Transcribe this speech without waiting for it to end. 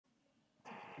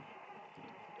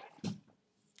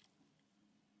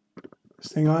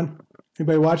This thing on?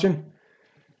 Anybody watching?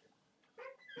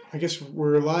 I guess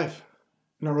we're live.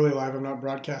 Not really live. I'm not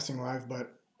broadcasting live,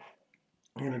 but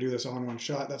I'm going to do this all in one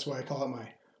shot. That's why I call it my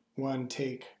one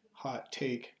take, hot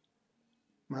take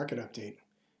market update,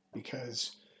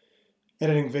 because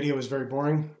editing video is very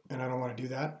boring and I don't want to do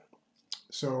that.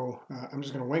 So I'm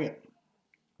just going to wing it.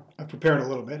 I've prepared a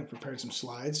little bit. I've prepared some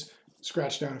slides,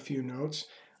 scratched down a few notes.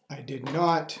 I did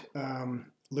not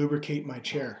lubricate my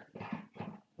chair.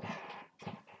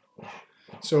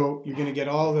 So you're going to get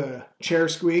all the chair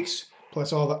squeaks,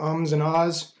 plus all the ums and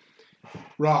ahs,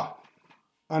 raw,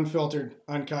 unfiltered,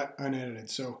 uncut, unedited.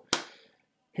 So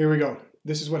here we go.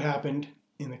 This is what happened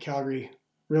in the Calgary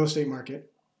real estate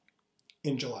market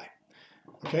in July.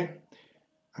 Okay,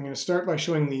 I'm going to start by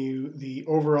showing you the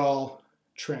overall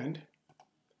trend.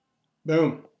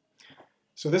 Boom.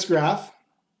 So this graph,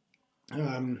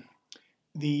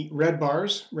 the red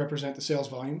bars represent the sales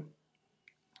volume.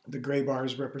 The gray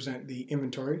bars represent the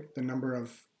inventory, the number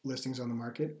of listings on the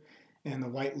market, and the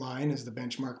white line is the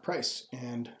benchmark price.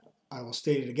 And I will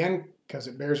state it again because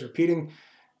it bears repeating.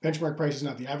 Benchmark price is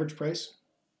not the average price.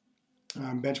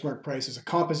 Benchmark price is a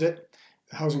composite,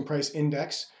 the housing price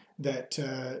index that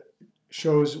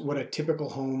shows what a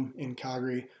typical home in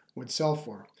Calgary would sell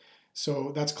for.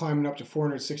 So that's climbing up to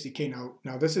 $460K.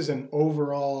 Now this is an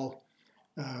overall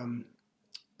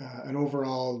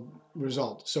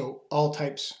result. So all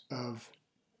types of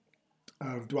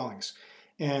dwellings.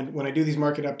 And when I do these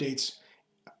market updates,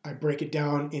 I break it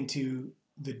down into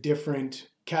the different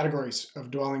categories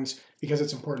of dwellings because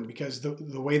it's important, because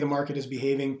the way the market is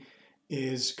behaving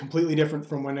is completely different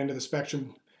from one end of the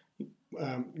spectrum,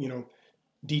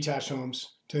 detached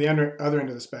homes, to the other end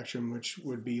of the spectrum, which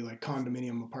would be like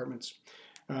condominium apartments.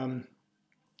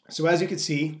 So as you can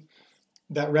see,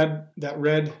 that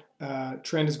red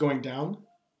trend is going down.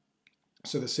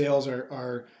 So the sales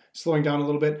are slowing down a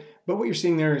little bit, but what you're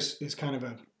seeing there is kind of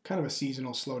a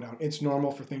seasonal slowdown. It's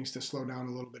normal for things to slow down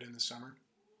a little bit in the summer.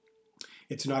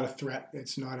 It's not a threat.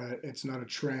 It's not a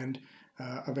trend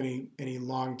of any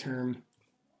long-term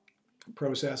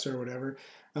process or whatever.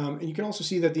 And you can also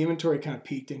see that the inventory kind of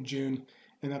peaked in June,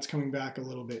 and that's coming back a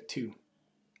little bit too.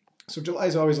 So July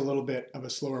is always a little bit of a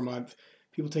slower month.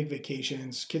 People take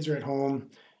vacations, kids are at home,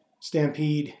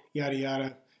 stampede, yada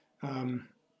yada.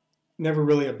 Never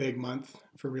really a big month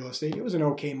for real estate. It was an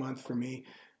okay month for me.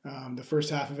 The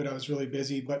first half of it I was really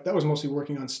busy, but that was mostly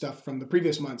working on stuff from the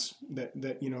previous months that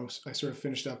I sort of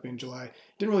finished up in July.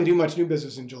 Didn't really do much new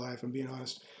business in July, if I'm being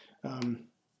honest.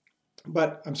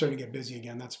 But I'm starting to get busy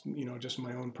again. That's just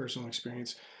my own personal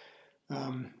experience.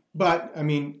 But I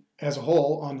mean, as a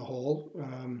whole, on the whole,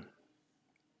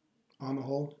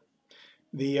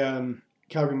 the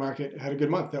Calgary market had a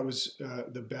good month. That was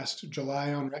the best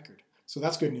July on record. So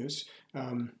that's good news.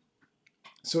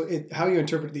 So how you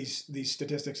interpret these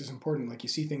statistics is important. Like, you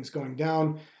see things going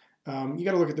down, you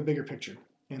got to look at the bigger picture.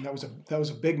 And that was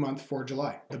a big month for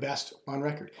July, the best on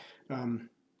record.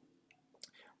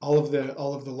 All of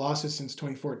the losses since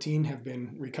 2014 have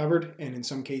been recovered, and in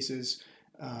some cases,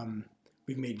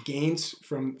 we've made gains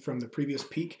from the previous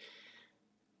peak.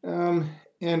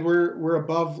 And we're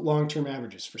above long-term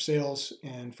averages for sales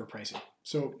and for pricing.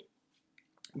 So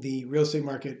the real estate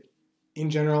market in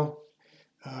general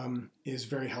is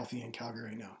very healthy in Calgary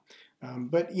right now.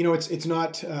 But it's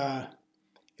not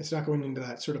going into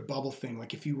that sort of bubble thing.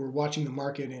 Like if you were watching the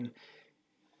market in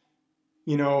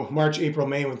March, April,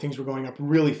 May, when things were going up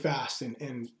really fast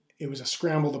and it was a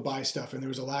scramble to buy stuff and there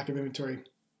was a lack of inventory,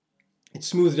 it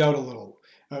smoothed out a little.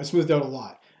 It smoothed out a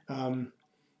lot.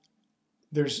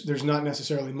 There's not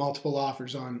necessarily multiple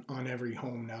offers on every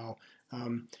home now,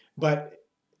 but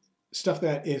stuff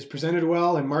that is presented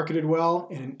well and marketed well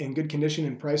and in good condition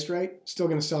and priced right, still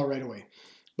going to sell right away.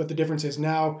 But the difference is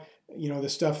now, the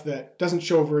stuff that doesn't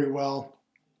show very well,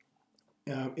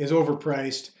 is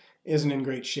overpriced, isn't in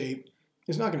great shape,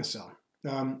 is not going to sell.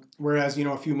 Whereas,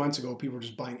 a few months ago, people were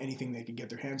just buying anything they could get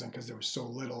their hands on because there was so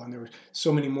little and there were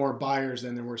so many more buyers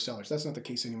than there were sellers. That's not the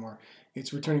case anymore.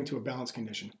 It's returning to a balanced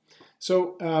condition.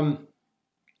 So,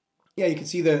 you can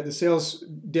see the sales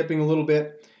dipping a little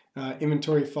bit,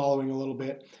 inventory following a little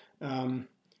bit.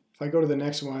 If I go to the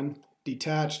next one,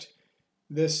 detached,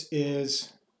 this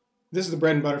is the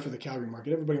bread and butter for the Calgary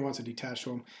market. Everybody wants a detached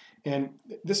home. And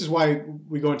this is why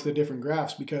we go into the different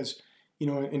graphs, because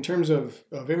in terms of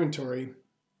inventory,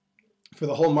 for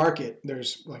the whole market,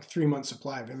 there's like 3 months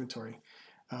supply of inventory.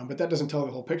 But that doesn't tell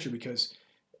the whole picture, because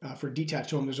for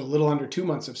detached home, there's a little under 2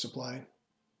 months of supply.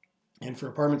 And for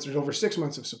apartments, there's over 6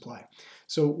 months of supply.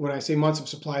 So when I say months of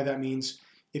supply, that means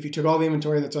if you took all the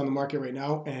inventory that's on the market right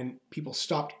now and people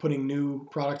stopped putting new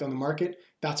product on the market,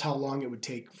 that's how long it would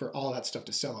take for all that stuff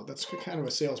to sell out. That's kind of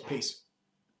a sales pace.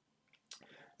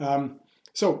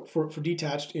 So for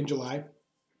detached in July,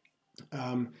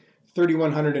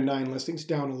 3,109 listings,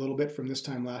 down a little bit from this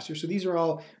time last year. So these are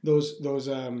all those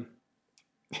down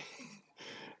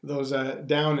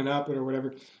and up or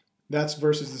whatever. That's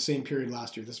versus the same period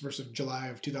last year. This versus July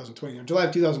of 2020. Now, July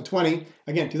of 2020,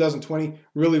 again, 2020,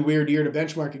 really weird year to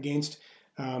benchmark against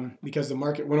because the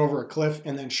market went over a cliff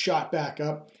and then shot back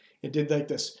up. It did like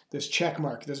this check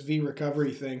mark, this V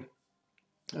recovery thing.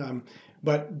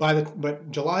 But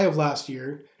July of last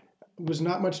year was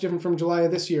not much different from July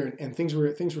of this year, and things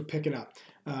were picking up.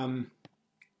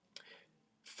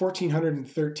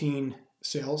 1,413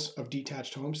 sales of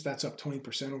detached homes. That's up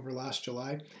 20% over last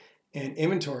July. And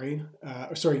inventory,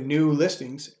 new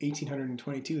listings,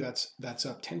 1,822. That's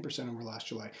up 10% over last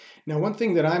July. Now, one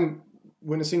thing that I'm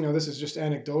witnessing, now this is just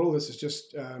anecdotal. This is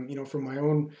just from my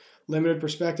own limited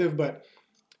perspective, but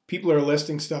people are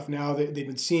listing stuff now. They've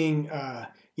been seeing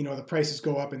the prices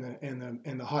go up in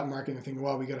the hot market, and they're thinking,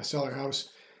 well, we got to sell our house.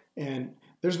 And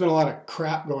there's been a lot of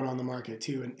crap going on in the market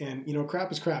too. And crap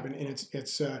is crap, and it's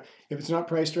if it's not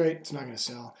priced right, it's not going to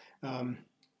sell.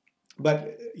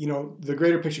 But the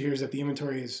greater picture here is that the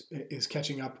inventory is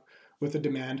catching up with the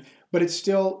demand, but it's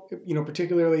still,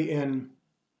 particularly in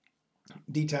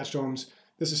detached homes,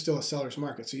 this is still a seller's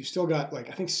market. So you've still got I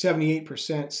think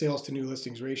 78% sales to new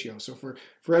listings ratio. So for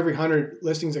every 100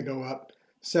 listings that go up,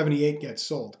 78 gets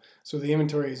sold. So the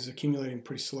inventory is accumulating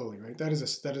pretty slowly, right? That is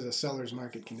a seller's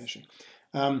market condition.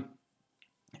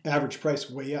 Average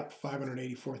price way up,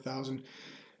 $584,000.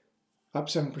 Up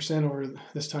 7% over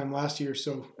this time last year.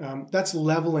 So that's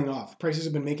leveling off. Prices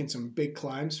have been making some big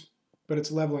climbs, but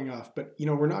it's leveling off. But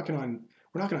we're knocking on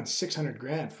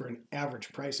 $600,000 for an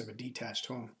average price of a detached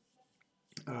home.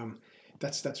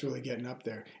 That's really getting up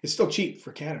there. It's still cheap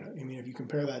for Canada. I mean, if you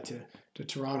compare that to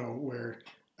Toronto, where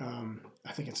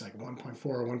I think it's like 1.4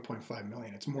 or 1.5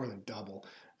 million, it's more than double.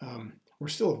 We're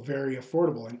still very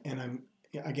affordable, and I'm,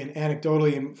 again,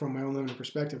 anecdotally and from my own limited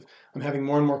perspective, I'm having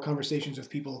more and more conversations with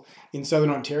people in Southern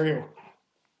Ontario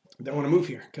that want to move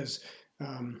here because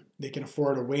they can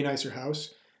afford a way nicer house.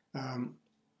 And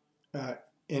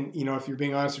if you're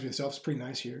being honest with yourself, it's pretty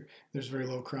nice here. There's very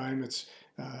low crime. It's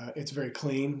very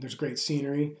clean. There's great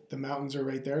scenery. The mountains are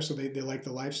right there, so they like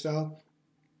the lifestyle.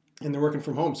 And they're working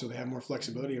from home, so they have more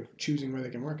flexibility of choosing where they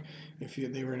can work. If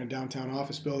they were in a downtown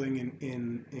office building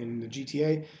in the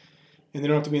GTA, and they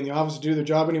don't have to be in the office to do their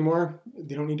job anymore,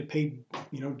 they don't need to pay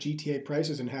GTA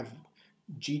prices and have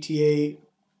GTA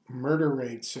murder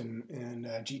rates and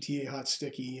GTA hot,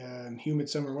 sticky, humid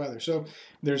summer weather. So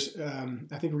there's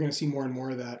I think we're going to see more and more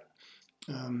of that.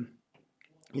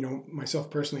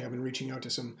 Myself personally, I've been reaching out to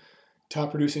some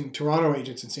top producing Toronto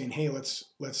agents and saying, hey, let's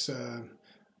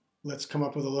come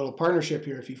up with a little partnership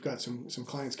here. If you've got some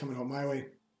clients coming out my way,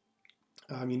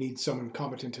 you need someone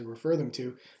competent to refer them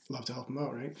to. I'd love to help them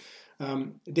out, right?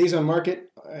 Days on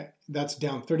market, that's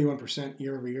down 31%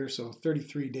 year over year. So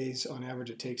 33 days on average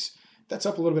it takes. That's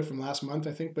up a little bit from last month,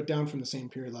 I think, but down from the same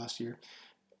period last year.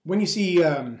 When you see,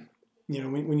 when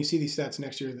you see these stats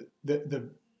next year, the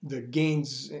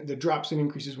gains, the drops and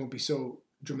increases won't be so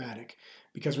dramatic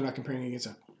because we're not comparing against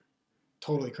a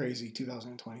totally crazy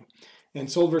 2020. And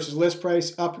sold versus list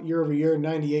price up year over year,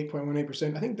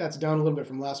 98.18%. I think that's down a little bit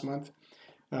from last month.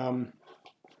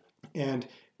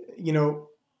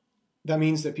 That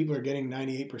means that people are getting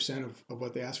 98% of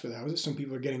what they asked for the houses. Some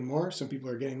people are getting more, some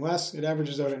people are getting less. It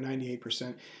averages out at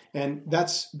 98%. And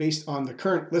that's based on the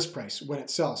current list price when it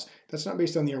sells. That's not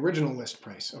based on the original list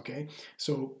price, okay?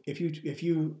 So if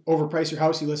you overprice your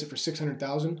house, you list it for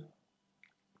 $600,000,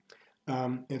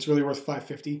 and it's really worth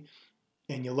 $550,000,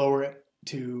 and you lower it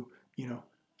to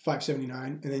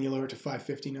 $579,000, and then you lower it to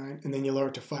 $559,000, and then you lower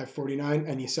it to $549,000,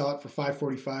 and you sell it for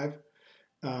 $545,000.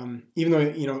 Even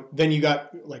though then you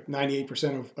got like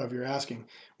 98% of your asking,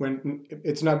 when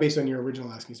it's not based on your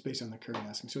original asking, it's based on the current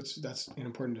asking. So that's an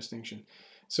important distinction.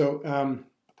 So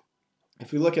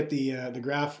if we look at the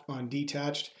graph on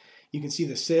detached, you can see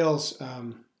the sales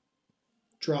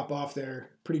drop off there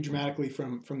pretty dramatically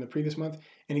from the previous month.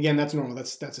 And again, that's normal.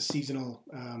 That's a seasonal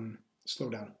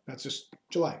slowdown. That's just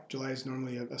July. July is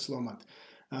normally a slow month,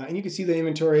 and you can see the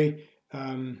inventory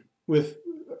with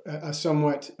a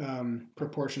somewhat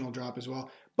proportional drop as well.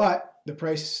 But the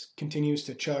price continues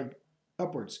to chug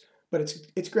upwards, but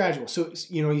it's gradual. So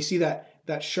you see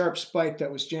that sharp spike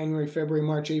that was January, February,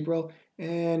 March, April,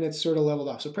 and it's sort of leveled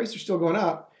off. So prices are still going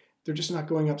up. They're just not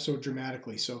going up so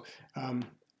dramatically. So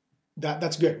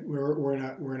that's good.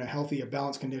 We're in a healthy, a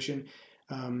balanced condition.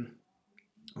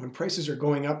 when prices are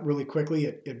going up really quickly,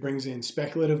 it brings in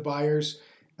speculative buyers,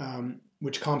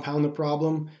 which compound the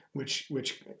problem, which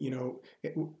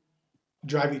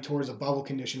drive you towards a bubble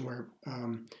condition where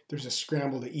there's a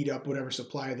scramble to eat up whatever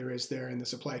supply there is there, and the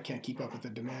supply can't keep up with the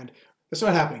demand. That's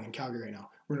not happening in Calgary right now.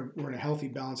 We're in a healthy,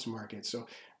 balanced market. So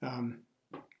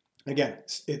again,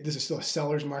 this is still a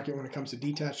seller's market when it comes to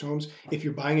detached homes. If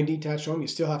you're buying a detached home, you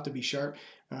still have to be sharp.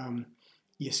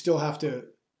 You still have to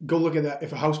go look at that.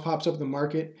 If a house pops up in the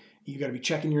market, you got to be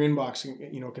checking your inbox,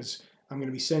 because I'm going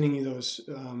to be sending you those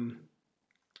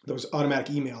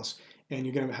automatic emails, and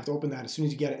you're going to have to open that as soon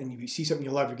as you get it. And if you see something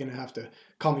you love, you're going to have to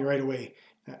call me right away.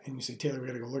 And you say, Taylor, we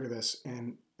got to go look at this.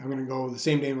 And I'm going to go the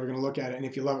same day and we're going to look at it. And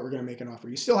if you love it, we're going to make an offer.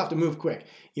 You still have to move quick.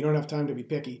 You don't have time to be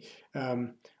picky.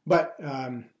 But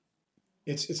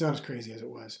it's not as crazy as it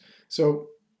was. So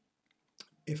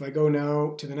if I go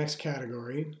now to the next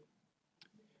category,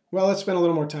 well, let's spend a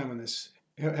little more time on this.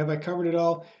 Have I covered it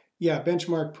all? Yeah,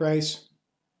 benchmark price,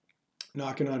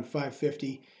 knocking on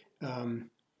 550.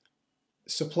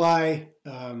 Supply,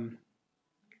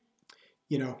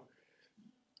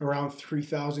 around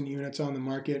 3,000 units on the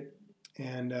market,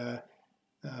 and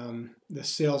the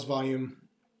sales volume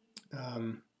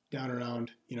down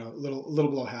around, a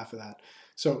little below half of that.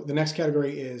 So the next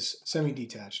category is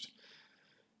semi-detached.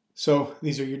 So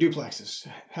these are your duplexes,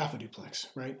 half a duplex,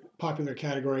 right? Popular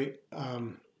category,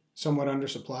 somewhat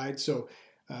undersupplied. So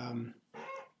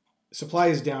supply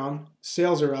is down,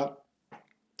 sales are up,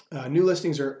 new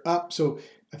listings are up. So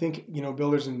I think,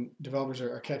 builders and developers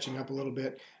are catching up a little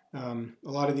bit. A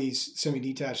lot of these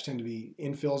semi-detached tend to be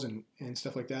infills and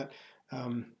stuff like that.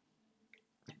 And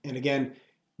again,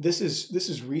 this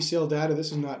is resale data.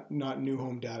 This is not new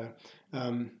home data.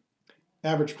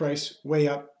 Average price way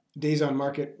up. Days on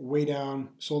market way down.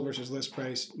 Sold versus list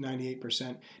price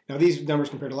 98%. Now these numbers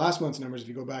compared to last month's numbers, if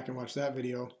you go back and watch that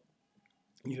video,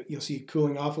 you'll see it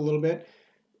cooling off a little bit,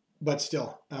 but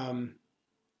still,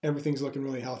 everything's looking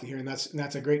really healthy here, and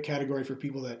that's a great category for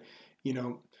people that,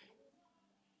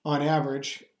 on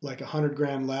average, like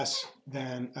 $100,000 less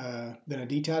than a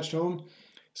detached home.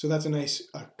 So that's a nice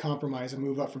compromise, a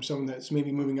move up from someone that's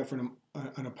maybe moving up from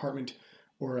an apartment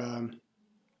or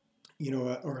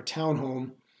or a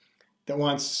townhome that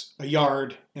wants a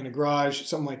yard and a garage,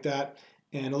 something like that,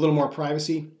 and a little more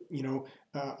privacy.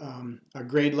 A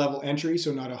grade level entry,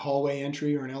 so not a hallway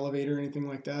entry or an elevator or anything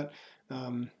like that.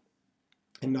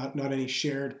 And not any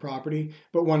shared property,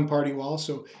 but one party wall.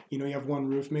 So, you have one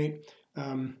roommate.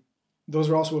 Those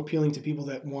are also appealing to people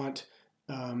that want,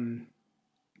 for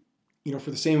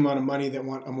the same amount of money, that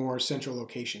want a more central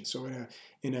location. So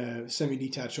in a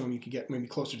semi-detached home, you could get maybe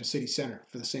closer to city center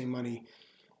for the same money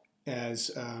as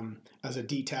a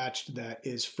detached that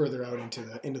is further out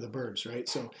into the burbs, right?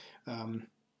 So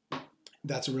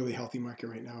that's a really healthy market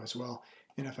right now as well.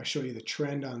 And if I show you the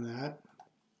trend on that,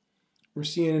 we're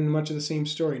seeing much of the same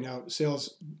story now.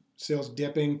 Sales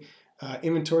dipping,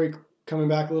 inventory coming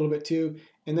back a little bit too,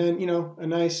 and then a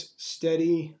nice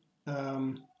steady,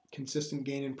 consistent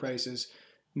gain in prices.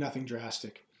 Nothing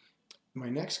drastic. My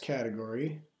next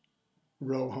category,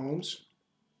 row homes.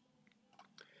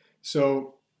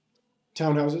 So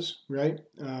townhouses, right?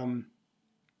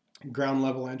 Ground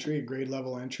level entry, grade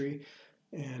level entry,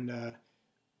 and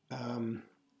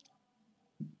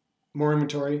more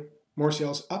inventory. More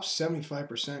sales, up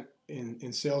 75%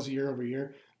 in sales year over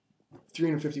year.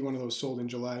 351 of those sold in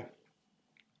July.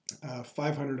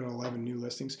 511 new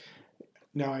listings.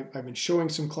 Now I've been showing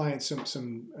some clients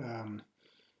some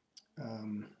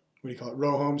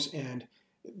row homes, and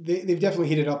they've definitely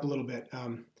heated up a little bit.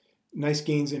 Nice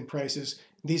gains in prices.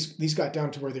 These got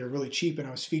down to where they were really cheap, and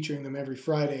I was featuring them every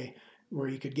Friday, where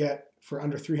you could get for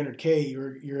under $300K,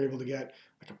 you're able to get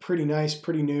like a pretty nice,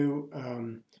 pretty new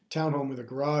townhome with a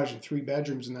garage and 3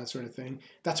 bedrooms and that sort of thing.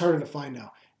 That's harder to find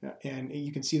now, and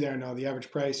you can see there now the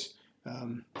average price,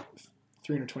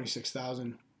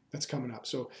 $326,000. That's coming up.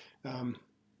 So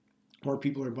more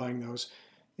people are buying those,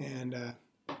 and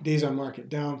days on market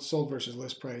down, sold versus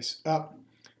list price up.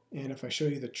 And if I show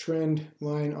you the trend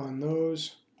line on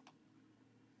those,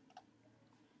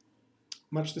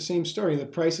 much the same story. The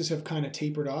prices have kind of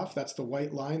tapered off. That's the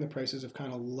white line. The prices have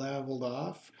kind of leveled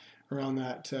off around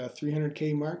that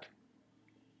 300K mark.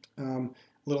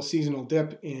 Little seasonal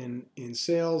dip in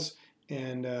sales,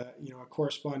 and a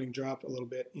corresponding drop a little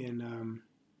bit in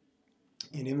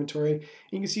inventory. And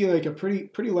you can see like a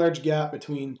pretty large gap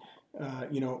between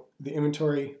the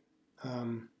inventory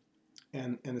and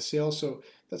the sales. So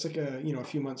that's like a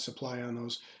few months supply on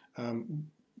those.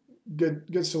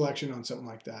 Good selection on something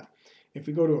like that. If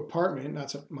we go to apartment,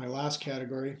 that's my last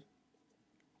category.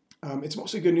 It's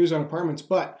mostly good news on apartments,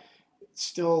 but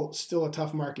still a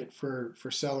tough market for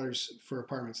sellers for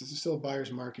apartments. It's still a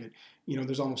buyer's market.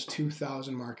 There's almost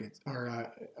 2,000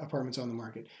 apartments on the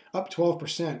market, up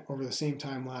 12% over the same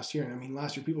time last year. And I mean,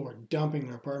 last year people were dumping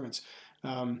their apartments.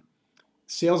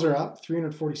 Sales are up.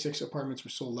 346 apartments were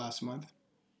sold last month.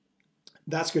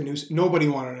 That's good news. Nobody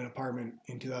wanted an apartment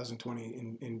in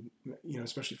 2020,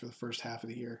 especially for the first half of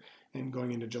the year and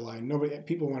going into July.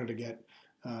 People wanted to get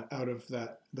out of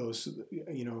those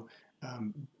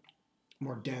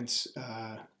more dense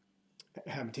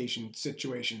habitation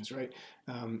situations, right?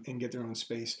 And get their own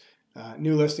space.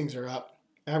 New listings are up.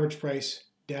 Average price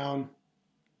down.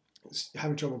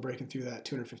 Having trouble breaking through that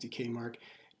 250K mark.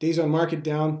 Days on market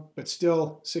down, but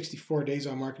still 64 days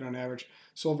on market on average.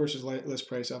 Sold versus list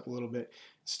price up a little bit.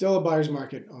 Still a buyer's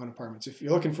market on apartments. If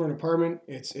you're looking for an apartment,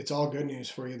 it's all good news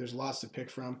for you. There's lots to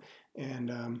pick from,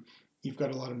 and you've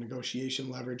got a lot of negotiation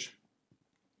leverage,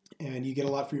 and you get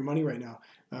a lot for your money right now.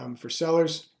 For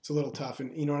sellers, it's a little tough,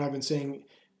 and what I've been saying,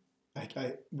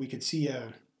 we could see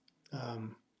a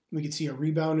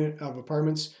rebound of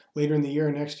apartments later in the year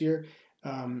or next year.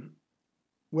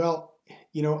 Well,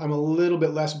 I'm a little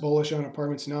bit less bullish on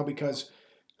apartments now because,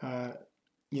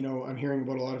 I'm hearing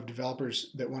about a lot of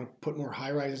developers that want to put more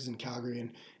high rises in Calgary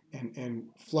and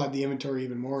flood the inventory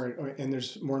even more. And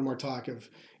there's more and more talk of,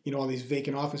 all these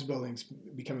vacant office buildings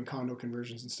becoming condo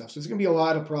conversions and stuff. So there's going to be a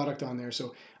lot of product on there.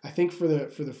 So I think for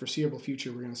the foreseeable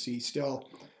future, we're going to see still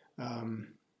a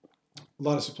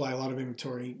lot of supply, a lot of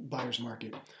inventory, buyer's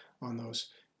market on those.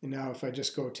 And now if I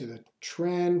just go to the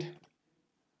trend,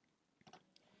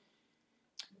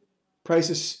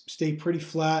 prices stay pretty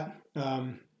flat.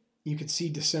 You could see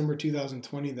December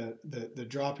 2020, the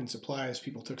drop in supply as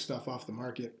people took stuff off the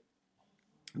market.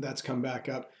 That's come back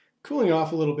up, cooling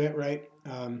off a little bit, right?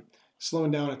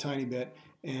 Slowing down a tiny bit,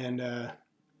 and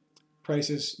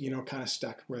prices, kind of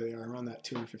stuck where they are around that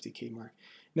 250K mark.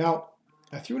 Now,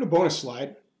 I threw in a bonus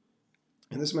slide,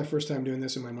 and this is my first time doing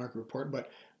this in my market report, but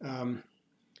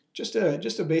just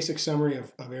a basic summary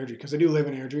of Airdrie, because I do live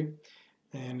in Airdrie.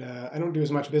 And I don't do as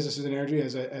much business in Airdrie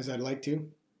as I'd like to.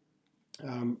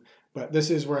 But this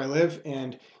is where I live,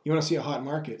 and you want to see a hot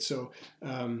market. So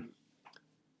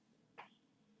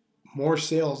more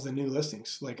sales than new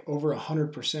listings, like over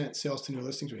 100% sales to new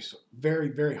listings ratio. Very,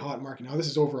 very hot market. Now, this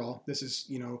is overall. This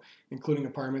is, including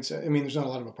apartments. I mean, there's not a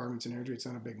lot of apartments in Airdrie. It's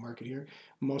not a big market here.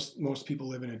 Most people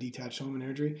live in a detached home in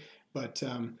Airdrie, but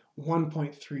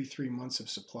 1.33 months of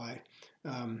supply.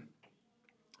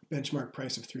 Benchmark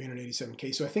price of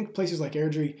 387K. So I think places like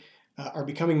Airdrie are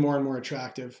becoming more and more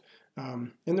attractive.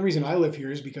 And the reason I live here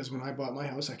is because when I bought my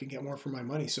house, I could get more for my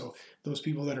money. So those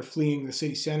people that are fleeing the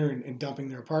city center and dumping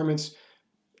their apartments,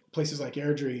 places like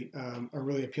Airdrie are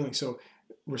really appealing. So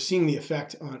we're seeing the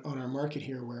effect on our market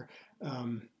here where,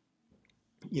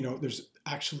 there's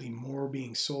actually more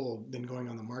being sold than going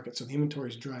on the market. So the inventory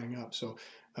is drying up. So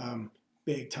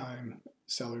big time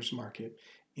seller's market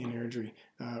in Airdrie.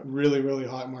 Really, really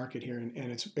hot market here, and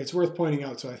it's worth pointing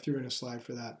out, so I threw in a slide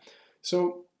for that.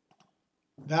 So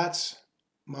that's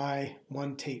my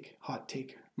hot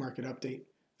take market update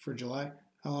for July.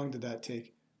 How long did that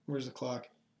take? Where's the clock?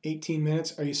 18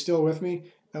 minutes. Are you still with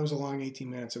me? That was a long 18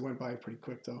 minutes. It went by pretty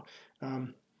quick, though.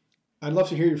 I'd love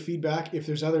to hear your feedback. If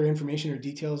there's other information or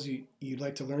details you'd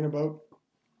like to learn about,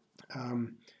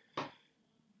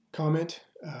 comment,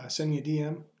 send me a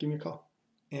DM, give me a call.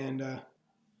 And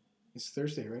it's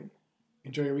Thursday, right?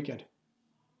 Enjoy your weekend.